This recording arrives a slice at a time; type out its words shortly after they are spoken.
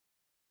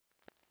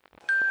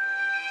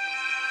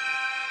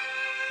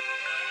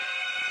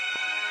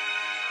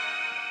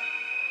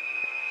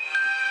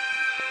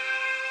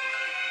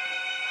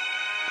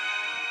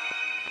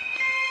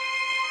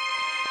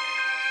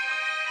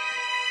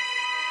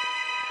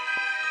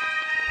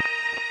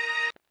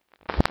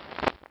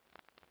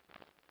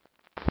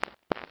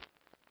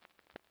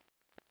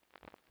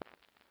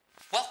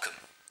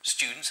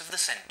students of the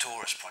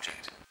Centaurus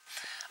Project.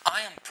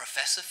 I am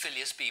Professor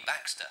Phileas B.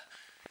 Baxter.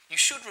 You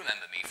should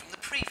remember me from the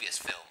previous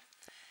film,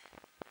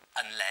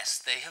 unless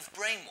they have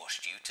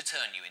brainwashed you to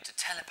turn you into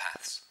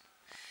telepaths.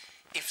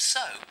 If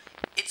so,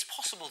 it's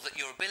possible that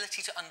your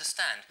ability to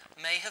understand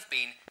may have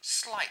been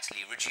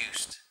slightly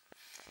reduced.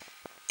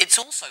 It's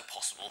also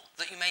possible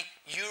that you may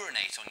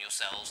urinate on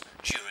yourselves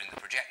during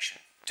the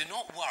projection. Do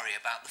not worry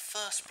about the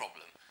first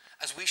problem,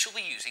 as we shall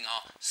be using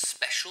our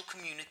special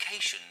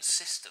communications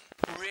system.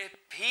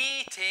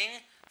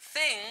 Repeating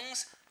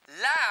things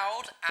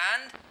loud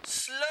and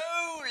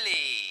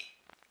slowly.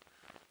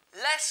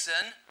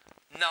 Lesson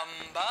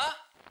number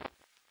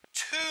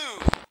 2.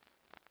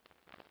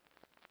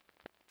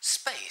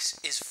 Space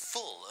is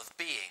full of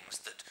beings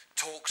that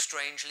talk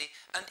strangely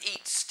and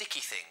eat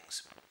sticky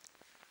things,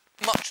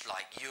 much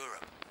like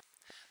Europe.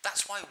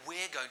 That's why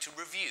we're going to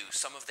review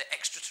some of the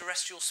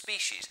extraterrestrial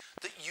species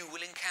that you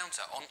will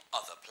encounter on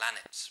other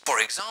planets. For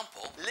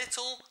example,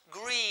 little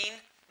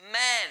green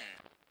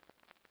men.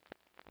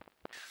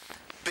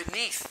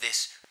 Beneath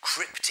this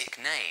cryptic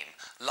name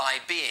lie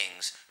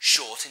beings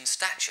short in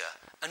stature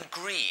and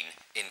green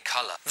in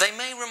colour. They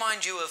may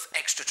remind you of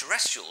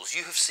extraterrestrials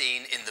you have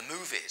seen in the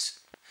movies.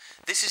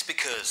 This is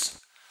because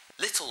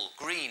little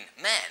green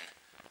men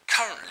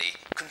currently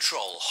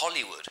control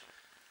Hollywood,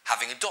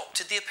 having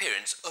adopted the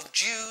appearance of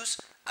Jews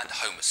and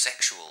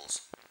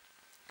homosexuals.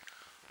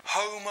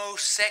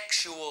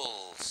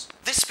 Homosexuals!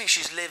 This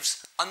species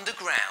lives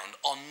underground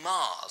on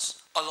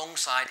Mars,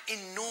 alongside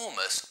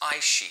enormous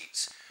ice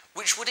sheets,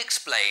 which would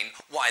explain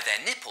why their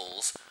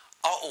nipples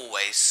are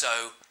always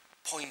so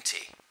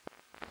pointy.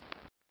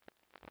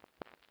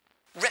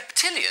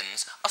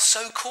 Reptilians are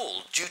so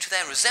called due to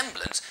their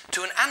resemblance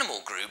to an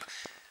animal group,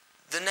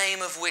 the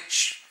name of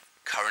which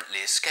currently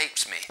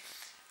escapes me.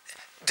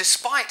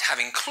 Despite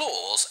having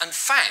claws and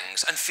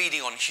fangs and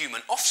feeding on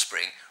human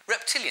offspring,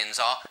 reptilians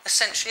are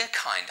essentially a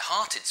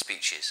kind-hearted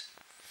species.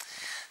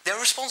 They're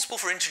responsible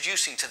for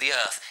introducing to the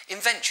Earth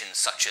inventions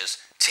such as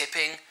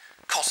tipping,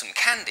 cotton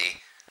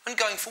candy, and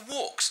going for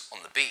walks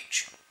on the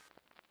beach.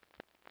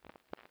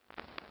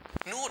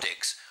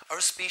 Nordics are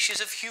a species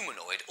of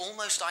humanoid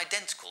almost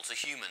identical to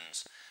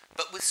humans,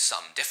 but with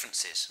some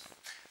differences.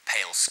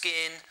 Pale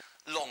skin,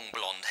 long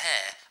blonde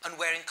hair, and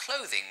wearing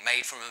clothing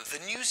made from a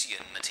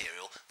Venusian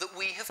material that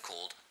we have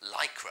called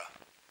lycra.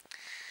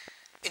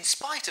 In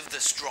spite of the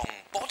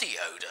strong body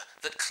odour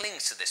that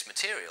clings to this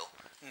material,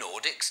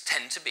 Nordics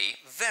tend to be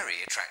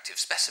very attractive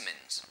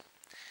specimens.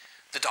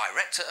 The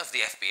director of the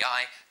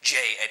FBI, J.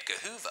 Edgar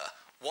Hoover,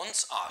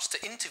 once asked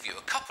to interview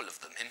a couple of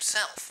them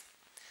himself,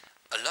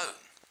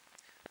 alone,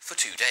 for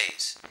 2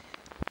 days,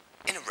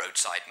 in a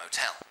roadside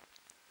motel.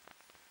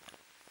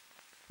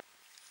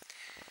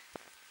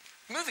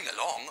 Moving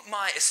along,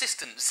 my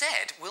assistant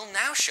Zed will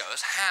now show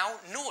us how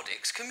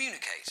Nordics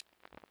communicate.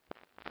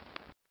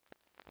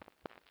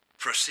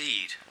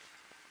 Proceed.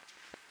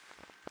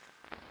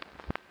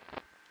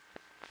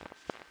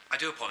 I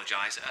do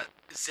apologise.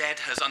 Zed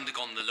has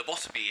undergone the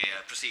lobotomy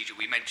procedure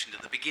we mentioned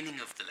at the beginning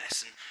of the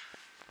lesson,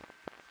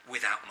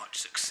 without much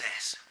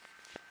success.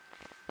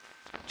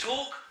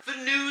 Talk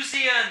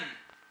Venusian!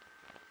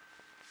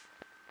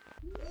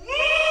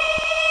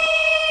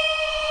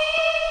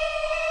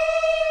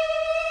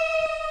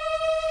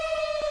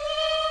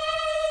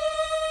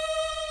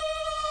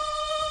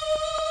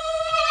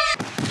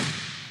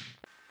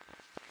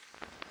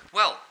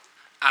 Well,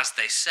 as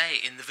they say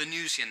in the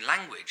Venusian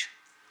language,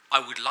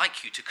 I would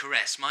like you to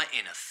caress my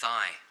inner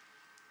thigh.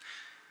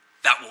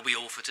 That will be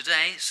all for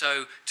today,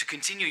 so to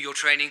continue your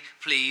training,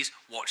 please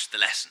watch the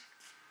lesson.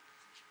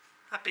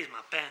 I peed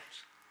my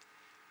pants.